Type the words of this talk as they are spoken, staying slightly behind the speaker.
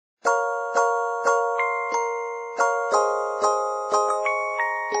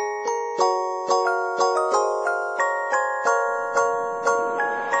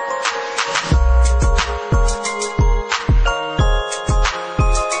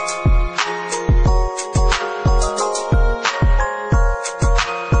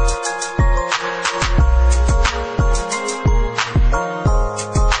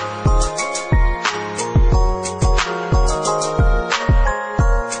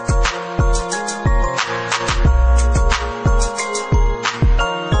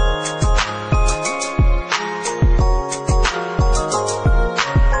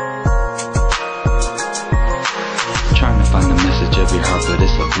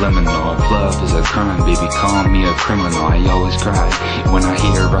subliminal. If love is a crime, baby, call me a criminal. I always cry when I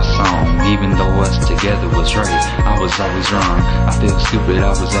hear a song, even though us together was right, I was always wrong. I feel stupid, I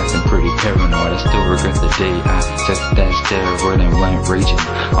was acting pretty paranoid. I still regret the day I took that steroid and went raging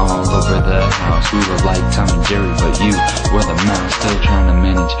all over the house. We were like Tom and Jerry, but you were the mouse. Still trying to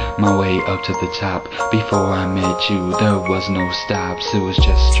manage my way up to the top. Before I met you, there was no stops. It was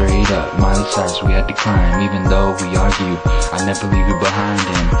just straight up Miley Cyrus, we had to climb. Even though we argued, I never leave you behind.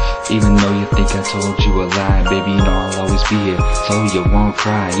 And even though you think I told you a lie, baby, you know I'll always be here, so you won't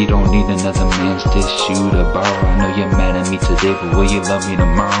cry. You don't need another man's tissue to borrow. I know you're mad at me today, but will you love me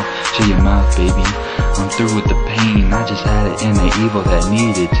tomorrow? Shut your mouth, baby, I'm through with the pain. I just had it in the evil that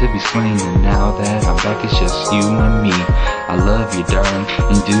needed to be slain. And now that I'm back, it's just you and me. I love you, darling,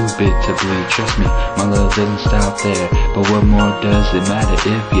 indubitably. Trust me, my love doesn't stop there. But what more does it matter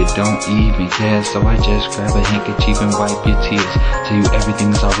if you don't even care? So I just grab a handkerchief and wipe your tears. Tell you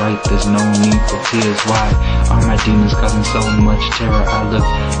everything's alright, there's no need for tears. Why are my demons causing so much terror? I look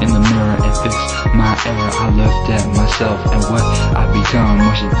in the mirror and fix my error. I looked at myself and what I become,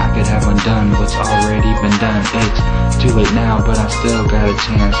 wishing I could have undone what's already been done. It's too late now, but I still got a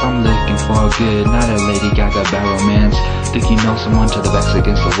chance. I'm looking for a good, not a Lady Gaga bad romance. Think you know someone till the back's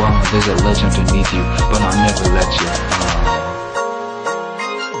against the wall. There's a ledge underneath you, but I'll never let you fall.